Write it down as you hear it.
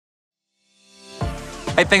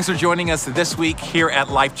Hey, thanks for joining us this week here at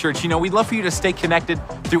Life Church. You know, we'd love for you to stay connected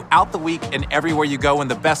throughout the week and everywhere you go,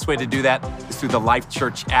 and the best way to do that is through the Life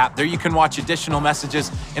Church app. There you can watch additional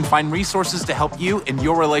messages and find resources to help you in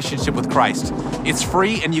your relationship with Christ. It's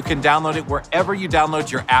free, and you can download it wherever you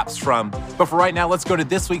download your apps from. But for right now, let's go to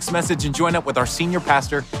this week's message and join up with our senior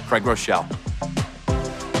pastor, Craig Rochelle.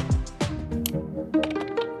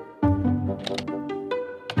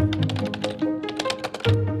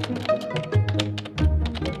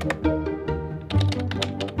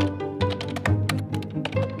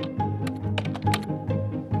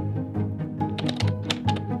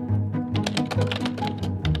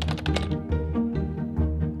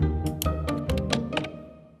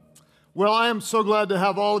 Well, I am so glad to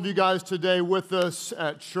have all of you guys today with us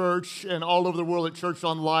at church and all over the world at Church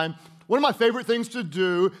Online. One of my favorite things to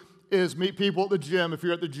do is meet people at the gym. If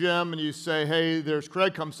you're at the gym and you say, hey, there's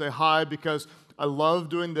Craig, come say hi, because I love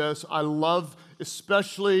doing this. I love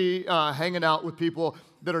especially hanging out with people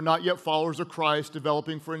that are not yet followers of Christ,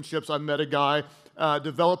 developing friendships. I met a guy,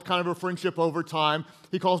 developed kind of a friendship over time.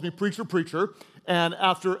 He calls me Preacher. And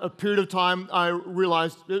after a period of time, I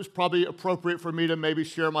realized it was probably appropriate for me to maybe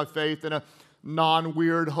share my faith in a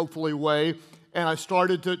non-weird, hopefully, way. And I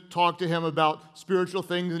started to talk to him about spiritual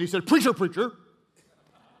things. And he said, Preacher,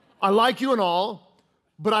 I like you and all,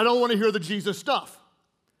 but I don't want to hear the Jesus stuff.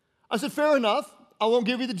 I said, fair enough. I won't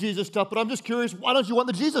give you the Jesus stuff, but I'm just curious, why don't you want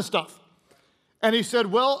the Jesus stuff? And he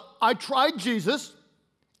said, well, I tried Jesus,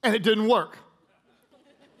 and it didn't work.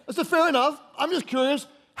 I said, fair enough. I'm just curious.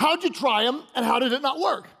 How'd you try him, and how did it not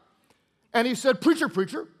work? And he said, Preacher,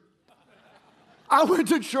 I went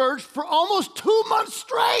to church for almost 2 months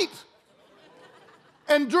straight.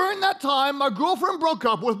 And during that time, my girlfriend broke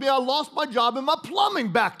up with me, I lost my job, and my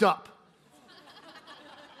plumbing backed up.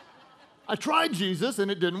 I tried Jesus, and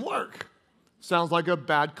it didn't work. Sounds like a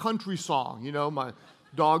bad country song. You know, my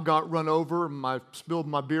dog got run over, and I spilled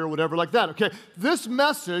my beer, whatever like that. Okay, this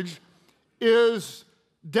message is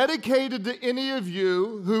dedicated to any of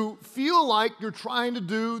you who feel like you're trying to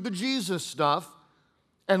do the Jesus stuff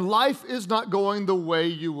and life is not going the way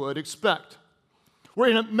you would expect. We're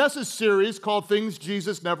in a message series called Things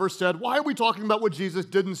Jesus Never Said. Why are we talking about what Jesus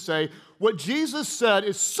didn't say? What Jesus said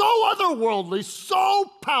is so otherworldly,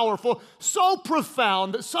 so powerful, so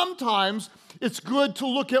profound that sometimes it's good to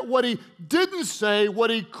look at what he didn't say,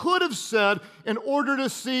 what he could have said, in order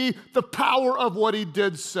to see the power of what he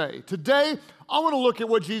did say. Today, I want to look at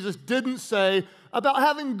what Jesus didn't say about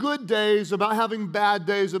having good days, about having bad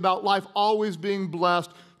days, about life always being blessed.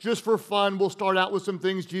 Just for fun, we'll start out with some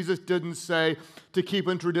things Jesus didn't say to keep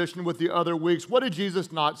in tradition with the other weeks. What did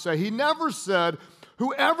Jesus not say? He never said,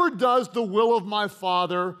 whoever does the will of my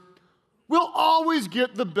Father will always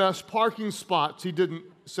get the best parking spots. He didn't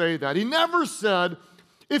say that. He never said,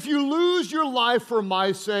 if you lose your life for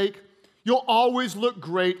my sake, you'll always look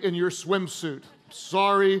great in your swimsuit.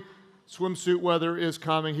 Sorry, swimsuit weather is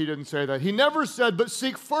coming. He didn't say that. He never said, but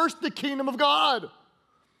seek first the kingdom of God,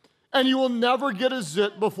 and you will never get a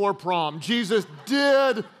zit before prom. Jesus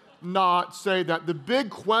did not say that. The big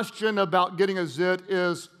question about getting a zit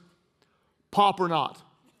is pop or not,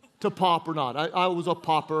 to pop or not. I was a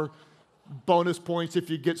popper. Bonus points if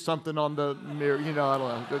you get something on the mirror. You know, I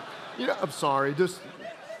don't know. You know, I'm sorry. Just,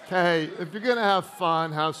 hey, if you're going to have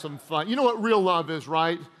fun, have some fun. You know what real love is,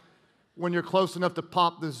 right? When you're close enough to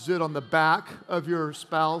pop the zit on the back of your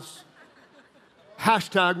spouse.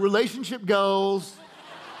 Hashtag relationship goals.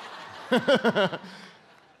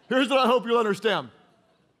 Here's what I hope you'll understand.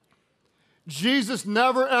 Jesus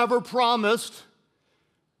never, ever promised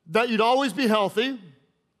that you'd always be healthy,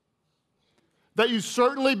 that you'd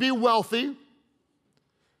certainly be wealthy,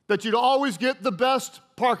 that you'd always get the best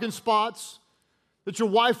parking spots, that your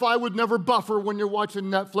Wi-Fi would never buffer when you're watching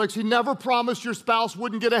Netflix. He never promised your spouse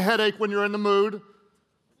wouldn't get a headache when you're in the mood.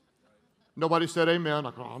 Nobody said amen.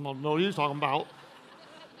 I don't know what he's talking about.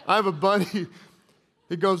 I have a buddy,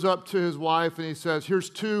 he goes up to his wife and he says, here's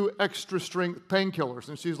 2 extra strength painkillers.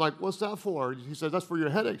 And she's like, what's that for? He says, that's for your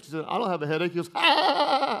headache. She said, I don't have a headache. He goes,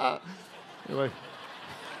 ah. Anyway.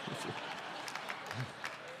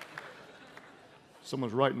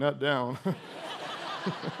 Someone's writing that down.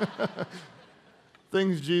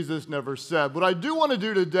 Things Jesus never said. What I do want to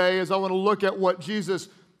do today is I want to look at what Jesus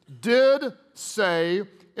did say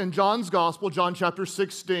in John's Gospel, John chapter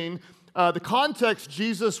 16. The context,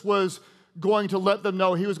 Jesus was going to let them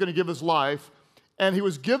know he was going to give his life, and he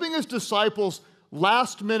was giving his disciples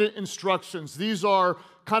last-minute instructions. These are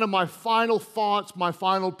kind of my final thoughts, my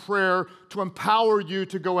final prayer to empower you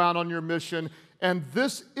to go out on your mission. And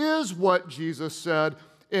this is what Jesus said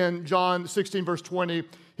in John 16, verse 20.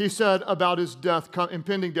 He said about his death,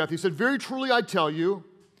 impending death. He said, very truly I tell you,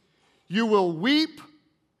 You will weep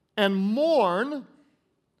and mourn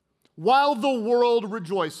while the world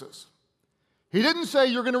rejoices. He didn't say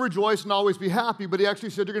you're going to rejoice and always be happy, but he actually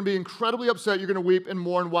said you're going to be incredibly upset, you're going to weep and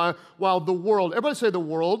mourn while the world, everybody say the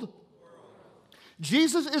world.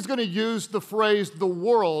 Jesus is going to use the phrase the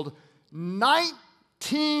world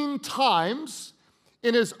 19 times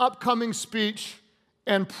in his upcoming speech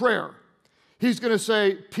and prayer. He's going to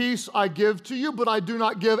say, peace I give to you, but I do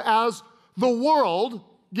not give as the world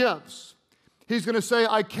gives. He's going to say,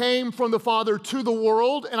 I came from the Father to the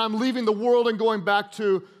world, and I'm leaving the world and going back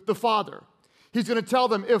to the Father. He's going to tell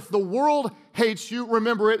them, if the world hates you,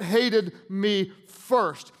 remember it hated me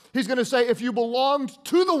first. He's going to say, if you belonged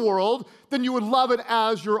to the world, then you would love it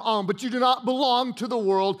as your own. But you do not belong to the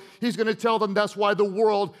world. He's going to tell them that's why the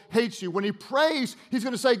world hates you. When he prays, he's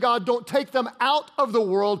going to say, God, don't take them out of the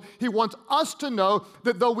world. He wants us to know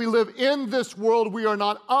that though we live in this world, we are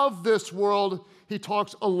not of this world. He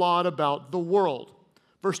talks a lot about the world.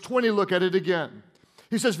 Verse 20, look at it again.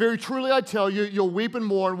 He says, very truly I tell you, you'll weep and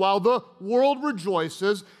mourn while the world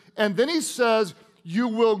rejoices. And then he says, you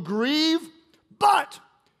will grieve, but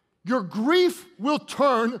your grief will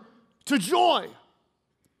turn to joy.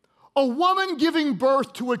 A woman giving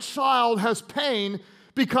birth to a child has pain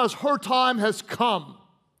because her time has come.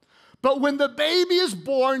 But when the baby is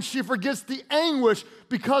born, she forgets the anguish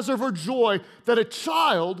because of her joy that a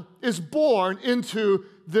child is born into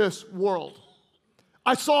this world.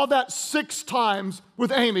 I saw that 6 times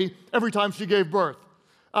with Amy every time she gave birth.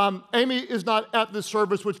 Amy is not at this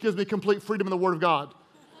service, which gives me complete freedom in the Word of God.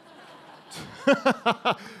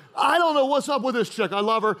 I don't know what's up with this chick. I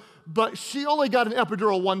love her, but she only got an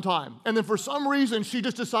epidural 1 time. And then for some reason, she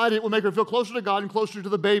just decided it would make her feel closer to God and closer to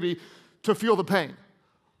the baby to feel the pain.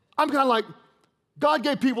 I'm kind of like, God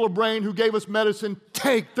gave people a brain who gave us medicine.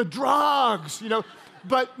 Take the drugs,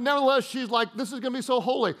 But nevertheless, she's like, this is going to be so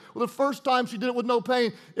holy. Well, the first time she did it with no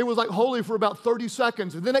pain, it was like holy for about 30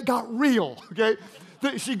 seconds. And then it got real, okay?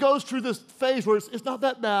 She goes through this phase where it's not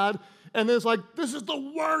that bad. And then it's like, this is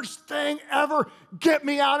the worst thing ever. Get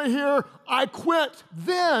me out of here. I quit.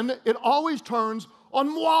 Then it always turns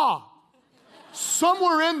on moi.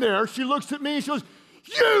 Somewhere in there, she looks at me and she goes,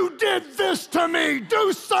 you did this to me.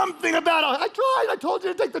 Do something about it. I tried. I told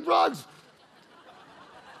you to take the drugs.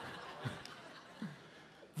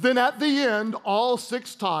 Then at the end, all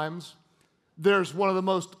 6 times, there's one of the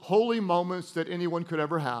most holy moments that anyone could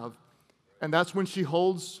ever have. And that's when she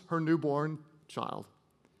holds her newborn child.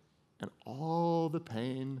 And all the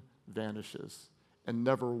pain vanishes. And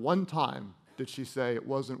never one time did she say it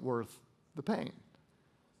wasn't worth the pain.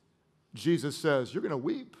 Jesus says, you're going to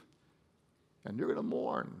weep and you're going to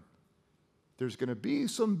mourn. There's going to be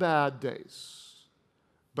some bad days,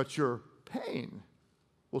 but your pain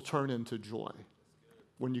will turn into joy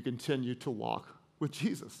when you continue to walk with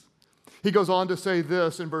Jesus. He goes on to say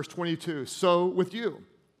this in verse 22, so with you,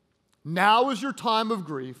 now is your time of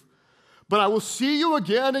grief, but I will see you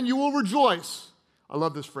again and you will rejoice. I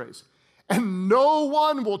love this phrase. And no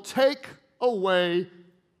one will take away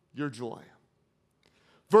your joy.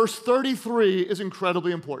 Verse 33 is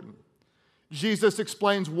incredibly important. Jesus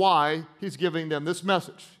explains why he's giving them this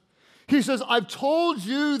message. He says, I've told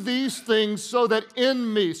you these things so that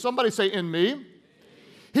in me, somebody say in me.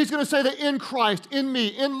 He's going to say that in Christ, in me,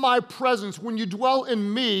 in my presence, when you dwell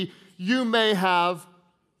in me, you may have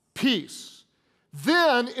peace.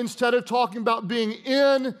 Then, instead of talking about being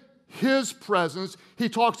in his presence, he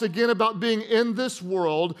talks again about being in this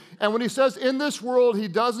world. And when he says in this world, he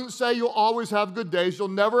doesn't say you'll always have good days, you'll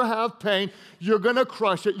never have pain, you're going to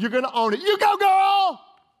crush it, you're going to own it. You go, girl!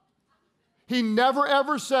 He never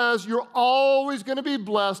ever says you're always going to be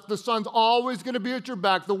blessed, the sun's always going to be at your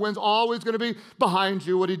back, the wind's always going to be behind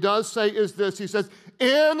you. What he does say is this, he says,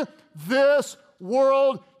 in this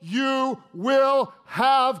world you will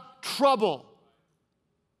have trouble.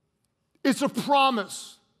 It's a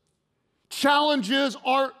promise. Challenges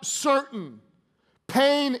are certain.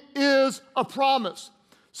 Pain is a promise.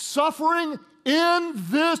 Suffering in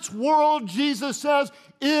this world, Jesus says,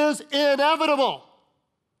 is inevitable.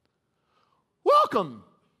 Welcome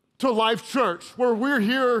to Life Church, where we're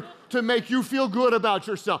here to make you feel good about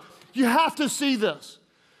yourself. You have to see this.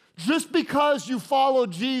 Just because you follow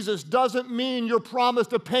Jesus doesn't mean you're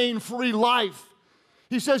promised a pain-free life.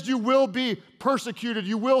 He says you will be persecuted,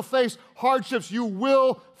 you will face hardships, you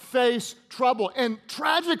will face trouble. And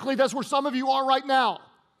tragically, that's where some of you are right now.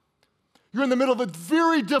 You're in the middle of a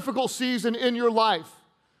very difficult season in your life.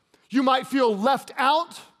 You might feel left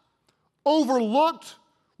out, overlooked,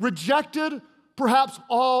 rejected, perhaps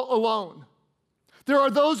all alone. There are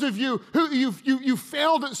those of you who you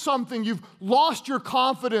failed at something, you've lost your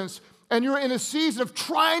confidence, and you're in a season of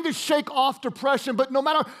trying to shake off depression, but no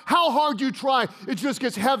matter how hard you try, it just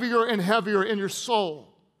gets heavier and heavier in your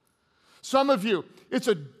soul. Some of you, it's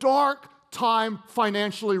a dark time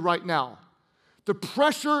financially right now. The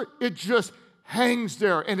pressure, it just hangs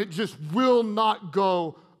there, and it just will not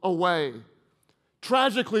go away.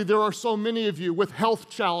 Tragically, there are so many of you with health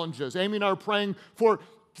challenges. Amy and I are praying for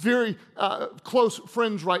very close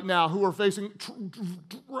friends right now who are facing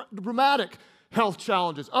dramatic health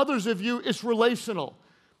challenges. Others of you, it's relational.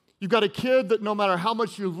 You've got a kid that no matter how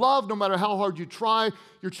much you love, no matter how hard you try,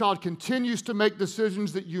 your child continues to make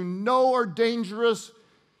decisions that you know are dangerous.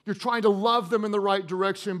 You're trying to love them in the right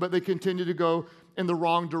direction, but they continue to go in the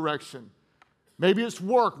wrong direction. Maybe it's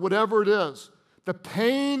work, whatever it is. The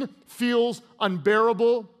pain feels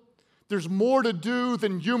unbearable. There's more to do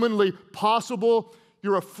than humanly possible.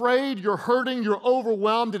 You're afraid, you're hurting, you're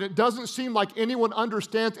overwhelmed, and it doesn't seem like anyone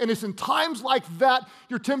understands. And it's in times like that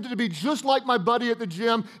you're tempted to be just like my buddy at the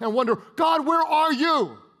gym and wonder, God, where are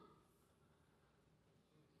you?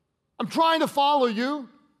 I'm trying to follow you.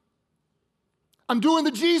 I'm doing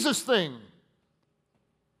the Jesus thing.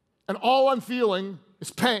 And all I'm feeling is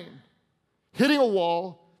pain, hitting a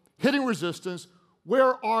wall, hitting resistance.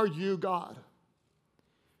 Where are you, God?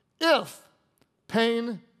 If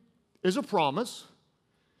pain is a promise,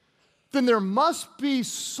 then there must be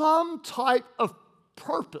some type of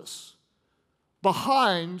purpose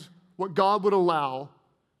behind what God would allow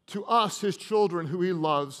to us, his children, who he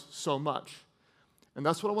loves so much. And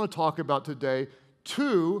that's what I want to talk about today.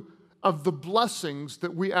 2 of the blessings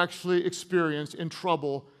that we actually experience in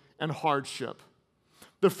trouble and hardship.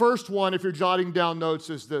 The first one, if you're jotting down notes,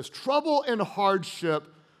 is this: trouble and hardship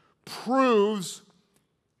proves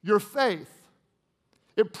your faith.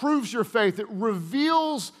 It proves your faith. It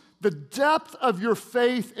reveals the depth of your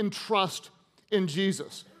faith and trust in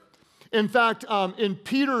Jesus. In fact, in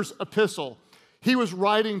Peter's epistle, he was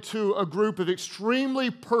writing to a group of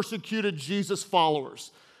extremely persecuted Jesus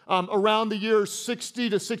followers. Around the year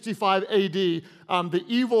 60 to 65 AD, the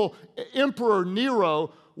evil emperor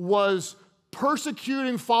Nero was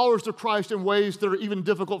persecuting followers of Christ in ways that are even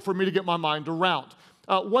difficult for me to get my mind around.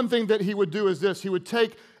 One thing that he would do is this: he would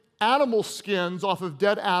take animal skins off of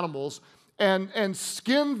dead animals and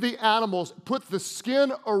skin the animals, put the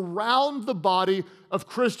skin around the body of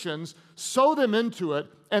Christians, sew them into it,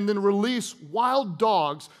 and then release wild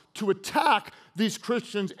dogs to attack these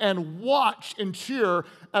Christians and watch and cheer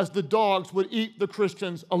as the dogs would eat the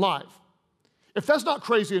Christians alive. If that's not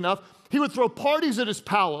crazy enough, he would throw parties at his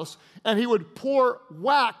palace, and he would pour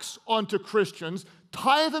wax onto Christians,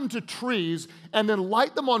 tie them to trees, and then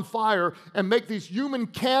light them on fire and make these human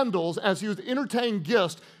candles as he was entertaining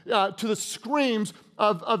guests to the screams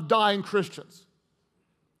of dying Christians.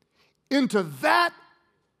 Into that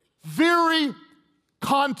very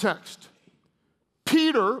context,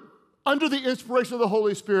 Peter, under the inspiration of the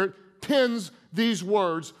Holy Spirit, pens these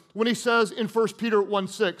words when he says in 1 Peter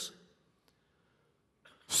 1:6,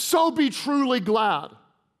 "So be truly glad.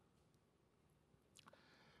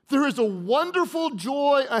 There is a wonderful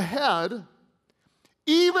joy ahead,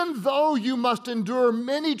 even though you must endure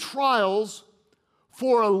many trials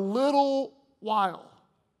for a little while."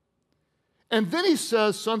 And then he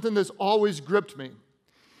says something that's always gripped me.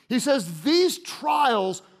 He says, these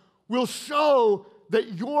trials will show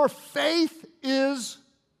that your faith is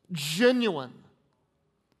genuine.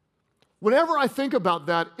 Whenever I think about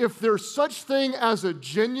that, if there's such thing as a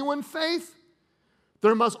genuine faith,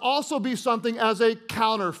 there must also be something as a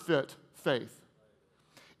counterfeit faith.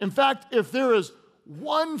 In fact, if there is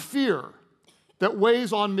one fear that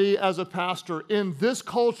weighs on me as a pastor in this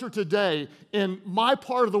culture today, in my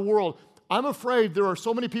part of the world, I'm afraid there are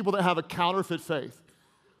so many people that have a counterfeit faith.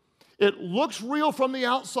 It looks real from the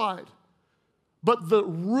outside, but the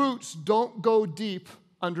roots don't go deep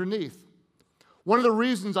underneath. One of the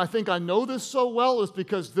reasons I think I know this so well is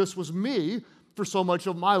because this was me for so much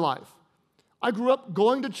of my life. I grew up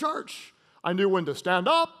going to church. I knew when to stand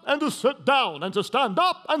up and to sit down, and to stand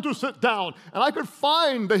up and to sit down. And I could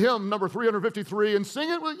find the hymn number 353 and sing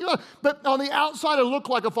it. But on the outside, I looked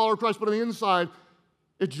like a follower of Christ, but on the inside,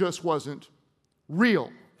 it just wasn't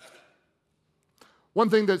real. One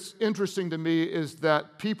thing that's interesting to me is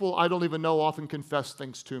that people I don't even know often confess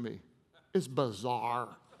things to me. It's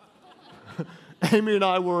bizarre. Amy and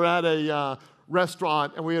I were at a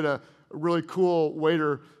restaurant, and we had a really cool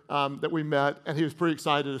waiter that we met, and he was pretty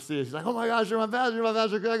excited to see us. He's like, "Oh my gosh, you're my pastor, you're my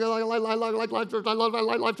pastor. I like Life Church, I love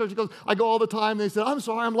Life Church." He goes, "I go all the time." And he said, "I'm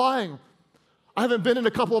sorry, I'm lying. I haven't been in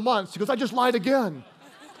a couple of months." He goes, "I just lied again."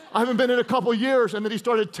 I haven't been in a couple years. And then he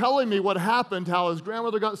started telling me what happened, how his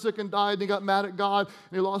grandmother got sick and died, and he got mad at God, and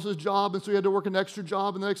he lost his job, and so he had to work an extra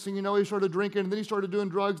job. And the next thing you know, he started drinking, and then he started doing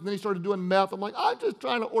drugs, and then he started doing meth. I'm like, I'm just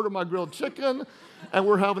trying to order my grilled chicken, and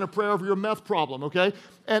we're having a prayer over your meth problem, okay?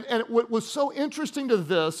 And what was so interesting to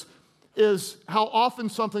this is how often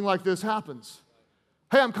something like this happens.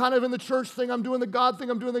 Hey, I'm kind of in the church thing, I'm doing the God thing,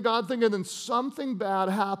 and then something bad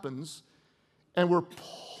happens, and we're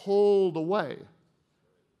pulled away.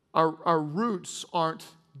 Our roots aren't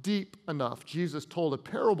deep enough. Jesus told a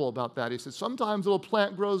parable about that. He said, sometimes a little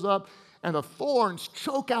plant grows up, and the thorns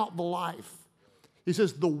choke out the life. He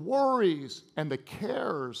says, the worries and the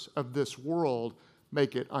cares of this world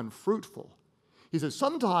make it unfruitful. He says,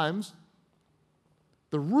 sometimes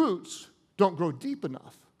the roots don't grow deep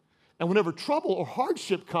enough. And whenever trouble or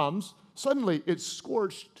hardship comes, suddenly it's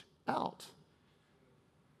scorched out.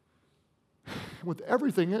 With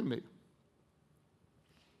everything in me,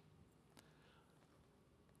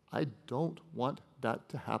 I don't want that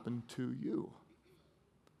to happen to you.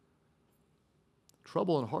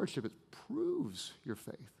 Trouble and hardship, it proves your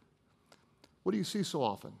faith. What do you see so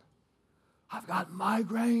often? I've got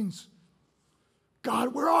migraines.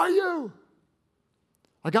 God, where are you?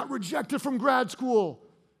 I got rejected from grad school.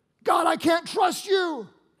 God, I can't trust you.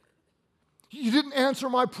 You didn't answer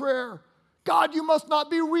my prayer. God, you must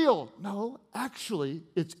not be real. No, actually,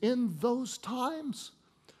 it's in those times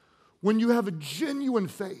when you have a genuine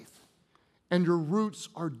faith and your roots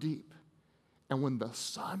are deep, and when the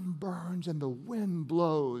sun burns and the wind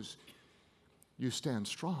blows, you stand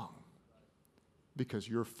strong because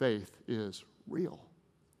your faith is real.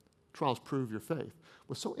 Trials prove your faith.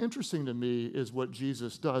 What's so interesting to me is what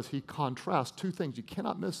Jesus does. He contrasts two things. You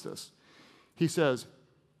cannot miss this. He says,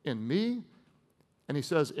 in me, and he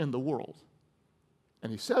says, in the world.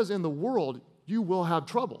 And he says, in the world, you will have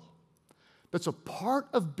trouble. That's a part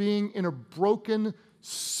of being in a broken,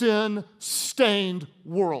 sin-stained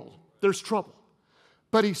world. There's trouble.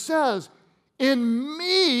 But he says, in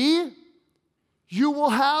me, you will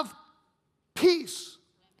have peace.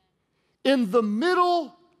 In the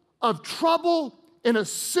middle of trouble, in a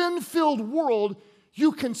sin-filled world,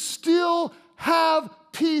 you can still have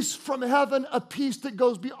peace from heaven, a peace that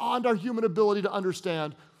goes beyond our human ability to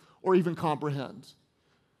understand or even comprehend.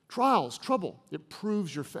 Trials, trouble, it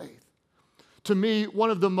proves your faith. To me,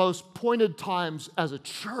 one of the most pointed times as a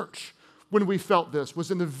church when we felt this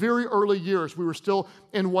was in the very early years. We were still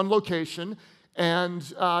in one location, and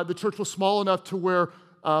the church was small enough to where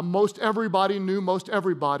most everybody knew most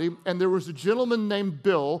everybody, and there was a gentleman named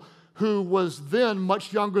Bill who was then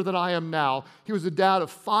much younger than I am now. He was the dad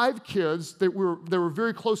of 5 kids. They were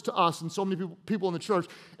very close to us and so many people in the church.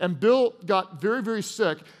 And Bill got very, very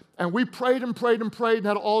sick. And we prayed and prayed and prayed and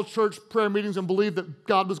had all church prayer meetings and believed that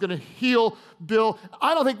God was going to heal Bill.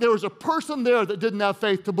 I don't think there was a person there that didn't have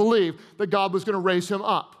faith to believe that God was going to raise him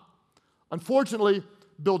up. Unfortunately,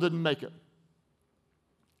 Bill didn't make it.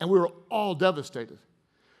 And we were all devastated.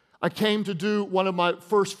 I came to do one of my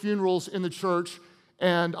first funerals in the church,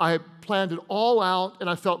 and I planned it all out, and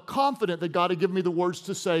I felt confident that God had given me the words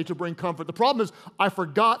to say to bring comfort. The problem is I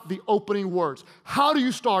forgot the opening words. How do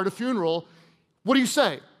you start a funeral? What do you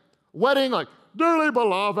say? Wedding, like, dearly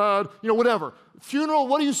beloved, whatever. Funeral,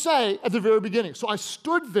 what do you say at the very beginning? So I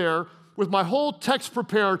stood there with my whole text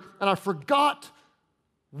prepared, and I forgot,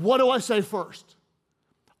 what do I say first?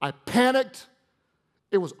 I panicked.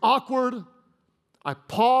 It was awkward. I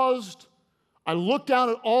paused. I looked down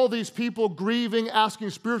at all these people grieving,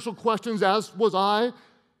 asking spiritual questions, as was I.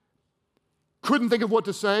 Couldn't think of what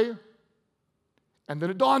to say. And then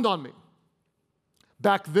it dawned on me.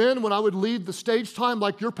 Back then, when I would lead the stage time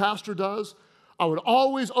like your pastor does, I would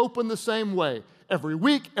always open the same way. Every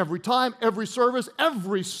week, every time, every service,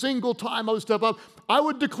 every single time I would step up, I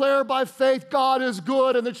would declare by faith, God is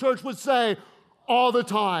good, and the church would say, all the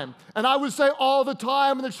time. And I would say all the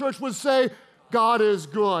time, and the church would say, God is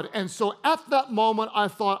good. And so at that moment, I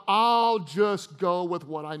thought, I'll just go with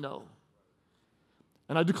what I know.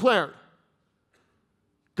 And I declared,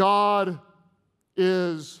 God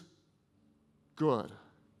is good.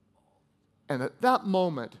 And at that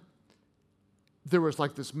moment, there was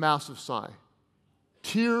like this massive sigh.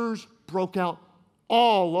 Tears broke out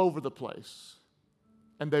all over the place.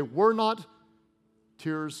 And they were not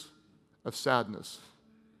tears of sadness,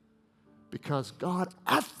 because God,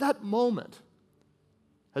 at that moment,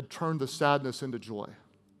 had turned the sadness into joy.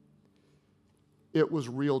 It was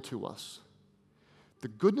real to us. The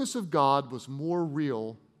goodness of God was more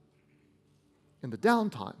real in the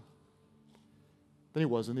downtime than he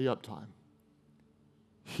was in the uptime.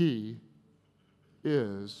 He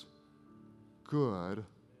is good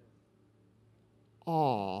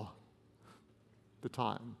all the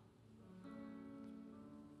time.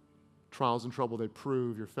 Trials and trouble, they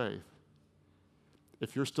prove your faith.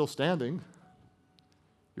 If you're still standing,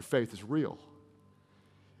 your faith is real.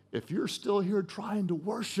 If you're still here trying to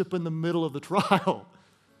worship in the middle of the trial,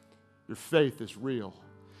 your faith is real.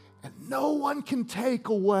 And no one can take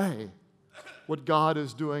away what God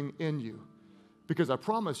is doing in you, because I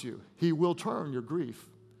promise you, He will turn your grief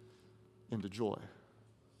into joy.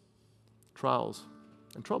 Trials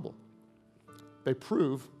and trouble, they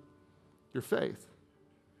prove your faith.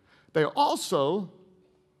 They also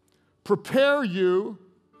prepare you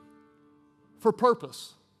for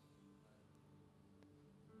purpose.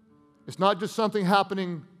 It's not just something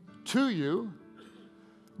happening to you,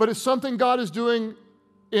 but it's something God is doing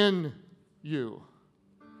in you.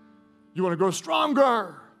 You want to grow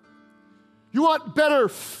stronger. You want better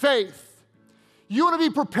faith. You want to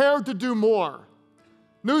be prepared to do more.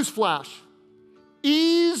 Newsflash,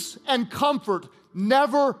 ease and comfort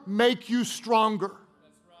never make you stronger.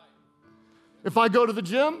 If I go to the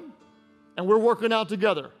gym and we're working out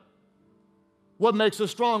together, what makes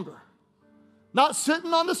us stronger? Not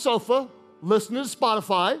sitting on the sofa, listening to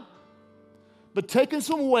Spotify, but taking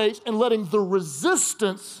some weights and letting the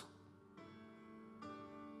resistance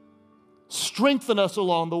strengthen us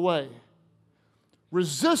along the way.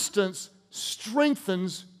 Resistance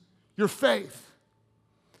strengthens your faith.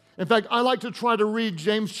 In fact, I like to try to read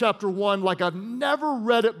James chapter 1 like I've never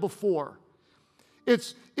read it before.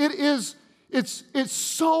 It's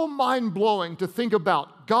so mind-blowing to think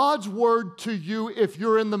about God's word to you if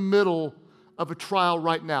you're in the middle of a trial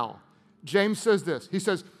right now. James says this. He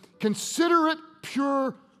says, consider it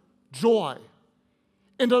pure joy.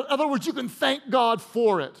 In other words, you can thank God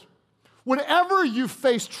for it. Whenever you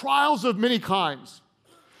face trials of many kinds,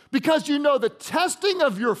 because you know the testing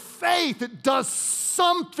of your faith, it does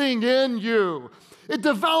something in you. It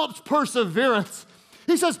develops perseverance.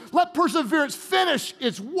 He says, let perseverance finish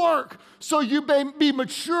its work so you may be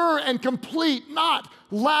mature and complete, not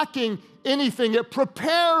lacking anything. It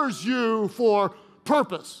prepares you for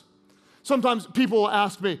purpose. Sometimes people will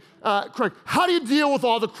ask me, Craig, how do you deal with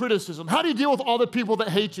all the criticism? How do you deal with all the people that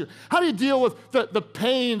hate you? How do you deal with the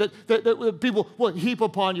pain that people will heap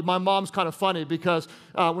upon you? My mom's kind of funny because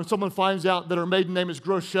when someone finds out that her maiden name is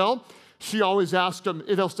Groeschel, she always asks them,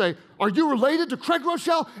 they'll say, are you related to Craig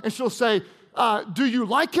Groeschel? And she'll say, do you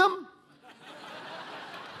like him?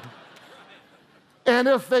 And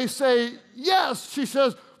if they say yes, she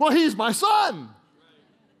says, well, he's my son.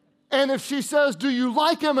 And if she says, do you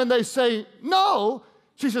like him? And they say no,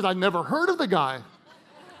 she says, I never heard of the guy.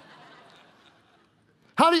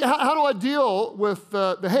 How do I deal with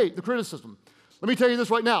the hate, the criticism? Let me tell you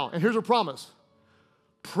this right now, and here's a promise.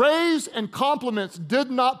 Praise and compliments did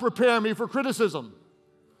not prepare me for criticism.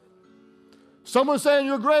 Someone saying,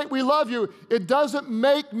 you're great, we love you, it doesn't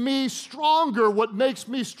make me stronger. What makes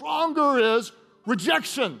me stronger is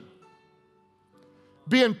rejection.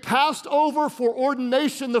 Being passed over for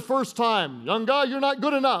ordination the first time. Young guy, you're not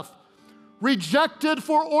good enough. Rejected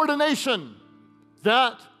for ordination.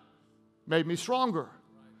 That made me stronger.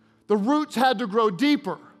 The roots had to grow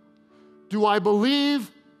deeper. Do I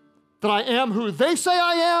believe that I am who they say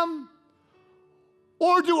I am?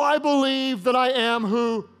 Or do I believe that I am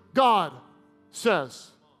who God says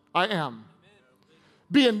I am?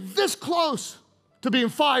 Being this close to being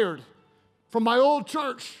fired from my old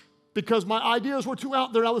church because my ideas were too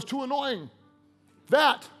out there, I was too annoying.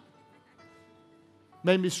 That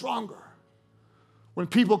made me stronger. When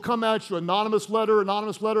people come at you, anonymous letter,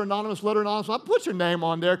 put your name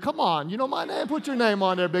on there. Come on, you know my name? Put your name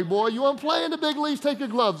on there, big boy. You want to play in the big leagues? Take your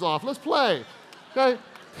gloves off. Let's play. Okay?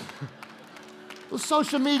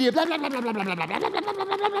 Social media. What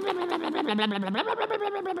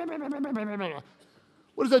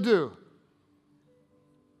does that do?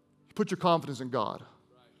 You put your confidence in God.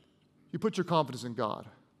 You put your confidence in God.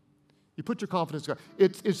 You put your confidence in God.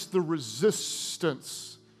 It's the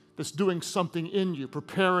resistance that's doing something in you,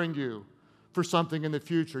 preparing you for something in the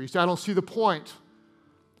future. You say, I don't see the point.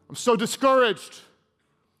 I'm so discouraged.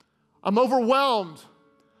 I'm overwhelmed.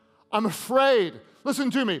 I'm afraid.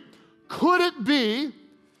 Listen to me. Could it be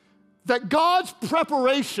that God's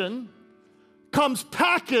preparation comes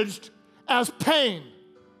packaged as pain?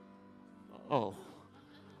 Oh,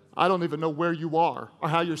 I don't even know where you are or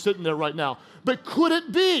how you're sitting there right now. But could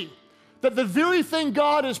it be that the very thing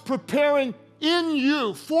God is preparing in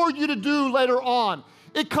you for you to do later on,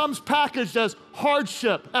 it comes packaged as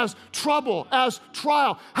hardship, as trouble, as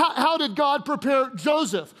trial? How did God prepare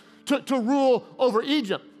Joseph to rule over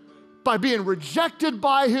Egypt? By being rejected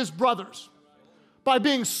by his brothers, by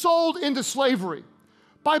being sold into slavery,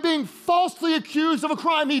 by being falsely accused of a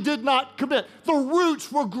crime he did not commit. The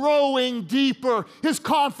roots were growing deeper. His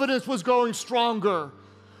confidence was growing stronger.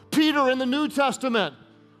 Peter in the New Testament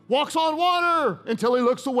walks on water until he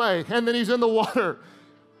looks away, and then he's in the water.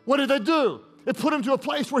 What did it do? It put him to a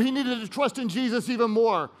place where he needed to trust in Jesus even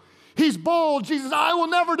more. He's bold. Jesus, I will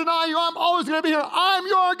never deny you. I'm always going to be here. I'm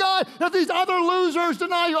your guy. If these other losers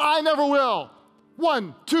deny you, I never will.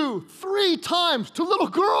 1, 2, 3 times to little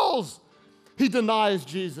girls, he denies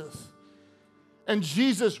Jesus. And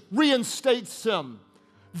Jesus reinstates him,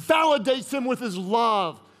 validates him with his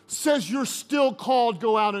love, says, you're still called,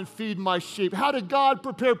 go out and feed my sheep. How did God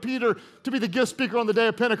prepare Peter to be the guest speaker on the day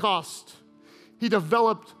of Pentecost? He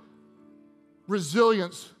developed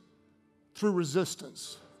resilience through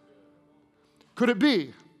resistance. Could it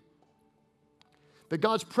be that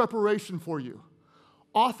God's preparation for you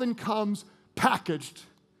often comes packaged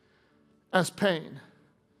as pain?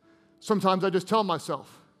 Sometimes I just tell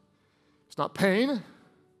myself, it's not pain,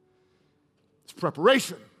 it's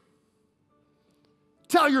preparation.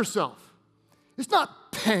 Tell yourself, it's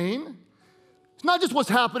not pain. It's not just what's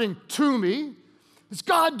happening to me. It's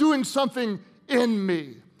God doing something in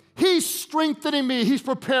me. He's strengthening me. He's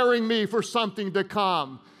preparing me for something to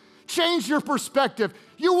come. Change your perspective.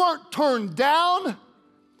 You weren't turned down.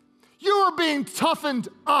 You are being toughened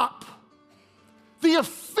up. The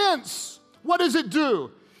offense, what does it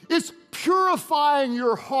do? It's purifying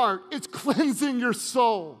your heart. It's cleansing your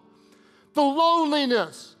soul. The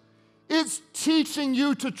loneliness, it's teaching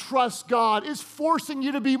you to trust God. It's forcing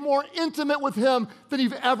you to be more intimate with Him than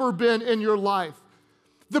you've ever been in your life.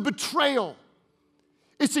 The betrayal,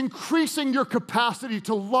 it's increasing your capacity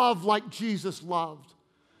to love like Jesus loved,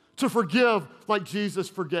 to forgive like Jesus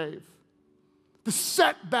forgave. The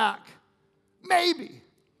setback, maybe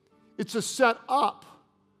it's a set up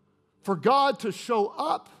for God to show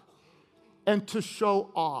up and to show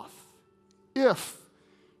off. If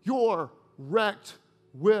you're wrecked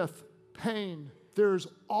with pain, there's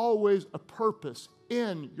always a purpose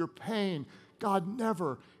in your pain. God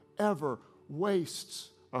never, ever wastes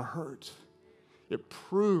a hurt. It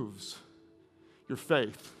proves your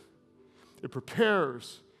faith. It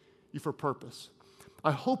prepares you for purpose.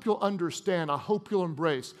 I hope you'll understand, I hope you'll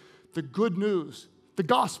embrace the good news, the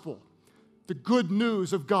gospel, the good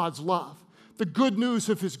news of God's love, the good news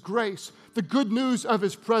of His grace, the good news of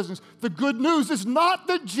His presence. The good news is not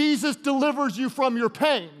that Jesus delivers you from your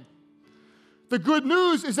pain. The good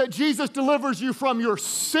news is that Jesus delivers you from your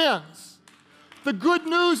sins. The good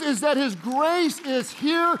news is that His grace is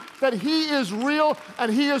here, that He is real,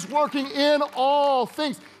 and He is working in all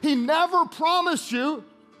things. He never promised you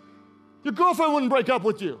your girlfriend wouldn't break up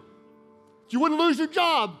with you. You wouldn't lose your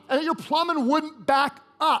job, and your plumbing wouldn't back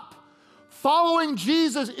up. Following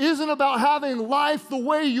Jesus isn't about having life the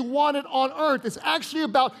way you want it on earth. It's actually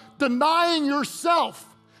about denying yourself,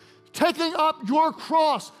 taking up your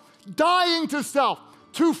cross, dying to self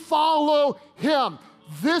to follow Him.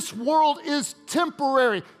 This world is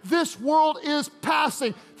temporary. This world is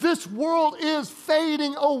passing. This world is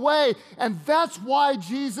fading away. And that's why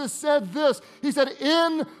Jesus said this. He said,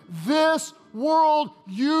 in this world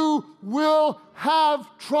you will have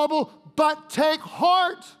trouble, but take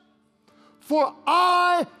heart, for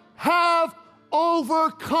I have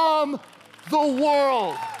overcome the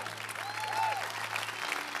world.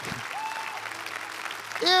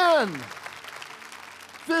 In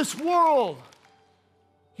this world,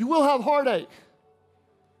 you will have heartache.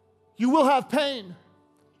 You will have pain.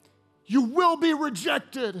 You will be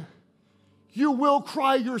rejected. You will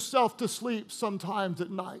cry yourself to sleep sometimes at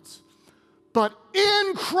nights. But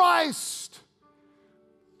in Christ,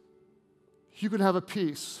 you can have a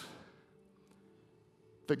peace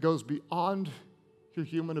that goes beyond your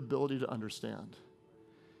human ability to understand.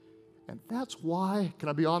 And that's why, can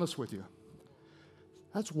I be honest with you?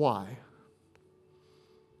 That's why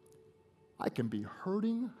I can be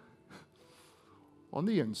hurting on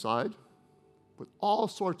the inside with all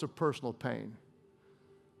sorts of personal pain,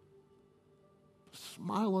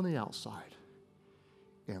 smile on the outside,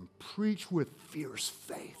 and preach with fierce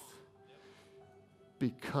faith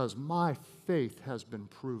because my faith has been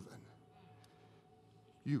proven.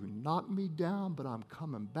 You can knock me down, but I'm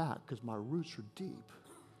coming back because my roots are deep.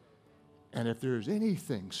 And if there's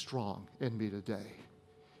anything strong in me today,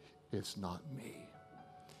 it's not me.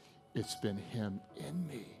 It's been Him in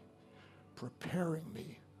me, preparing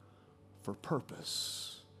me for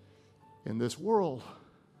purpose. In this world,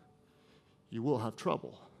 you will have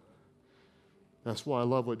trouble. That's why I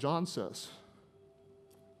love what John says.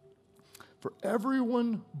 For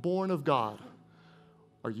everyone born of God,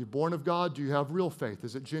 are you born of God? Do you have real faith?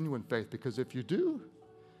 Is it genuine faith? Because if you do,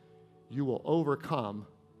 you will overcome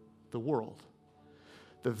the world.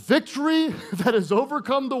 The victory that has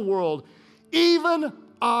overcome the world, even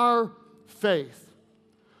our faith.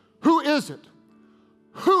 Who is it?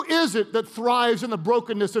 Who is it that thrives in the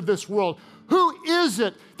brokenness of this world? Who is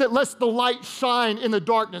it that lets the light shine in the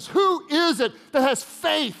darkness? Who is it that has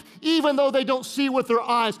faith even though they don't see with their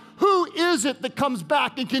eyes? Who is it that comes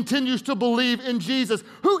back and continues to believe in Jesus?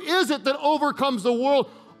 Who is it that overcomes the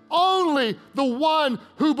world? Only the one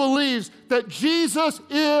who believes that Jesus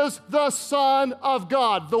is the Son of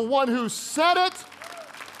God, the one who said it,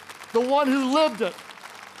 the one who lived it.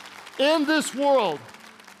 In this world,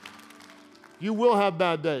 you will have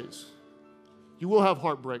bad days. You will have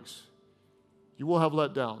heartbreaks. You will have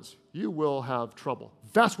letdowns. You will have trouble.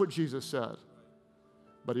 That's what Jesus said.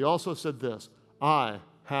 But he also said this, I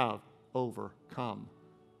have overcome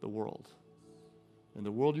the world. In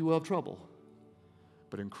the world you will have trouble,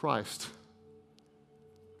 but in Christ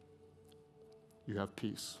you have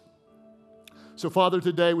peace. So Father,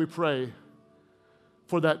 today we pray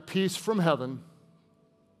for that peace from heaven.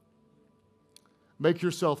 Make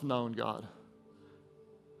yourself known, God.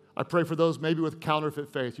 I pray for those maybe with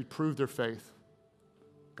counterfeit faith, you'd prove their faith.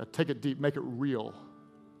 God, take it deep, make it real.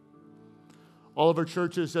 All of our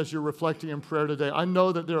churches, as you're reflecting in prayer today, I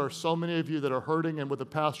know that there are so many of you that are hurting, and with a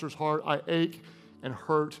pastor's heart, I ache and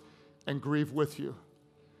hurt and grieve with you.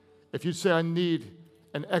 If you'd say, I need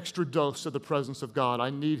an extra dose of the presence of God, I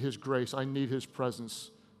need His grace, I need His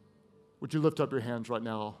presence, would you lift up your hands right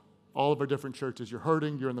now? All of our different churches, you're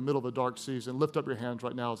hurting, you're in the middle of a dark season, lift up your hands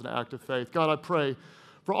right now as an act of faith. God, I pray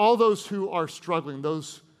for all those who are struggling,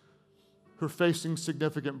 those who are facing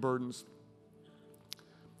significant burdens.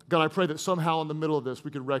 God, I pray that somehow in the middle of this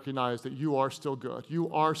we could recognize that you are still good.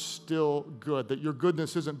 You are still good, that your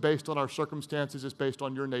goodness isn't based on our circumstances, it's based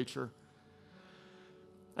on your nature.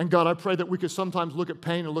 And God, I pray that we could sometimes look at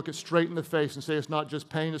pain and look it straight in the face and say it's not just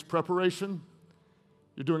pain, it's preparation.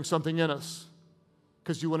 You're doing something in us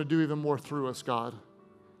because you want to do even more through us, God.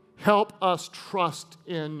 Help us trust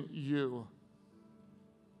in you.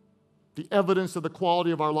 The evidence of the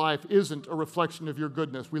quality of our life isn't a reflection of your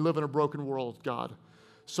goodness. We live in a broken world, God.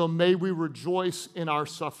 So may we rejoice in our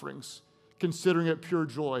sufferings, considering it pure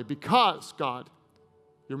joy, because, God,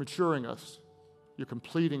 you're maturing us, you're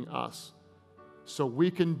completing us, so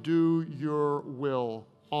we can do your will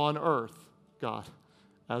on earth, God,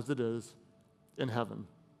 as it is in heaven.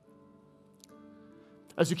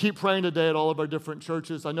 As you keep praying today at all of our different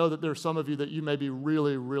churches, I know that there are some of you that you may be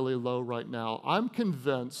really, really low right now. I'm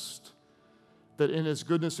convinced that in His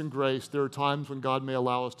goodness and grace, there are times when God may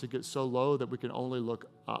allow us to get so low that we can only look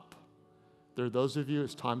up. There are those of you,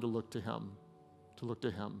 it's time to look to Him,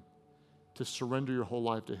 to surrender your whole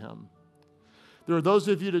life to Him. There are those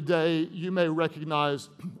of you today, you may recognize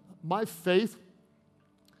my faith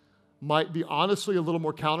might be honestly a little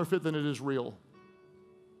more counterfeit than it is real.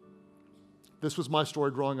 This was my story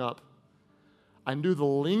growing up. I knew the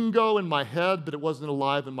lingo in my head, but it wasn't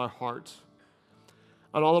alive in my heart.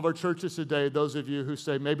 At all of our churches today, those of you who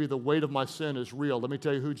say, maybe the weight of my sin is real, let me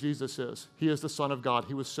tell you who Jesus is. He is the Son of God.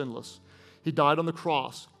 He was sinless. He died on the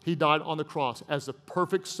cross. He died on the cross as the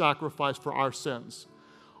perfect sacrifice for our sins.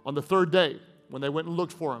 On the third day, when they went and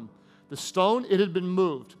looked for Him, the stone, it had been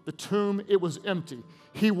moved. The tomb, it was empty.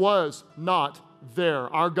 He was not there.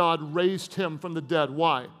 Our God raised Him from the dead.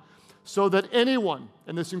 Why? So that anyone,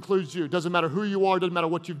 and this includes you, doesn't matter who you are, doesn't matter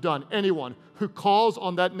what you've done, anyone who calls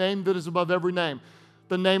on that name that is above every name,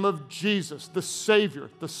 the name of Jesus, the Savior,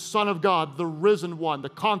 the Son of God, the risen one, the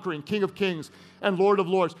conquering King of Kings and Lord of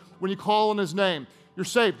Lords. When you call on His name, you're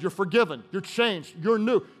saved, you're forgiven, you're changed, you're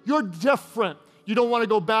new, you're different. You don't want to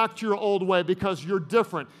go back to your old way because you're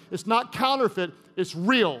different. It's not counterfeit, it's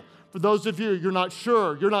real. For those of you, you're not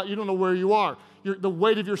sure, you don't know where you are. The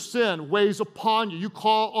weight of your sin weighs upon you. You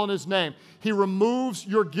call on His name. He removes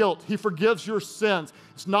your guilt. He forgives your sins.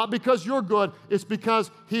 It's not because you're good, it's because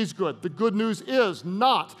He's good. The good news is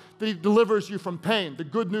not that He delivers you from pain. The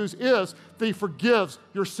good news is that He forgives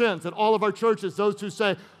your sins. And all of our churches, those who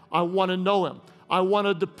say, I want to know Him. I want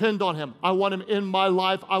to depend on Him. I want Him in my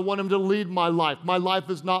life. I want Him to lead my life. My life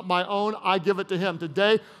is not my own. I give it to Him.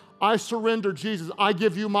 Today, I surrender, Jesus. I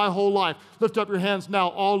give you my whole life. Lift up your hands now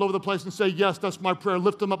all over the place and say, yes, that's my prayer.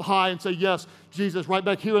 Lift them up high and say, yes, Jesus. Right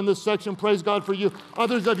back here in this section, praise God for you.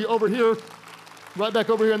 Others of you over here, right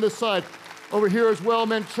back over here on this side. Over here as well,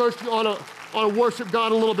 man. Church, you ought to worship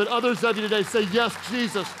God a little bit. Others of you today say, yes,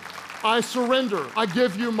 Jesus. I surrender. I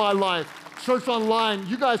give you my life. Church online,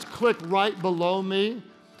 you guys click right below me.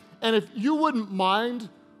 And if you wouldn't mind,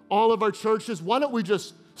 all of our churches, why don't we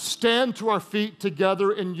just stand to our feet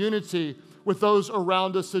together in unity with those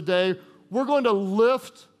around us today. We're going to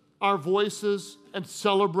lift our voices and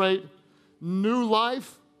celebrate new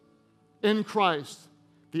life in Christ.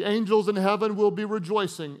 The angels in heaven will be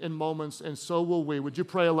rejoicing in moments, and so will we. Would you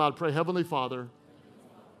pray aloud? Pray, Heavenly Father,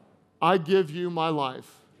 I give you my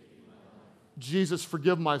life. Jesus,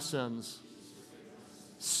 forgive my sins.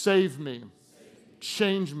 Save me.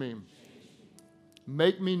 Change me.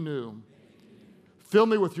 Make me new. Fill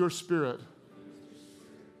me with your Spirit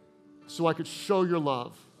so I could show your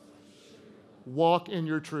love, walk in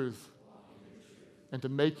your truth, and to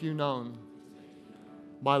make you known.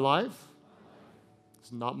 My life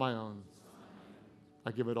is not my own.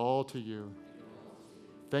 I give it all to you.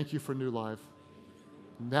 Thank you for new life.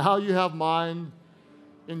 Now you have mine.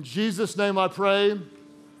 In Jesus' name I pray.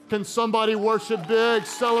 Can somebody worship big,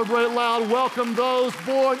 celebrate loud, welcome those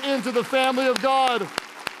born into the family of God?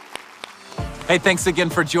 Hey, thanks again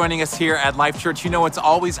for joining us here at Life Church. You know, it's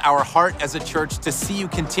always our heart as a church to see you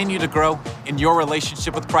continue to grow in your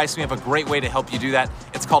relationship with Christ. We have a great way to help you do that.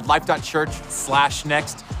 It's called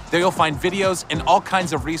life.church/next. There you'll find videos and all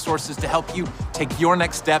kinds of resources to help you take your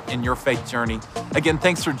next step in your faith journey. Again,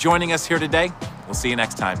 thanks for joining us here today. We'll see you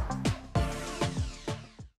next time.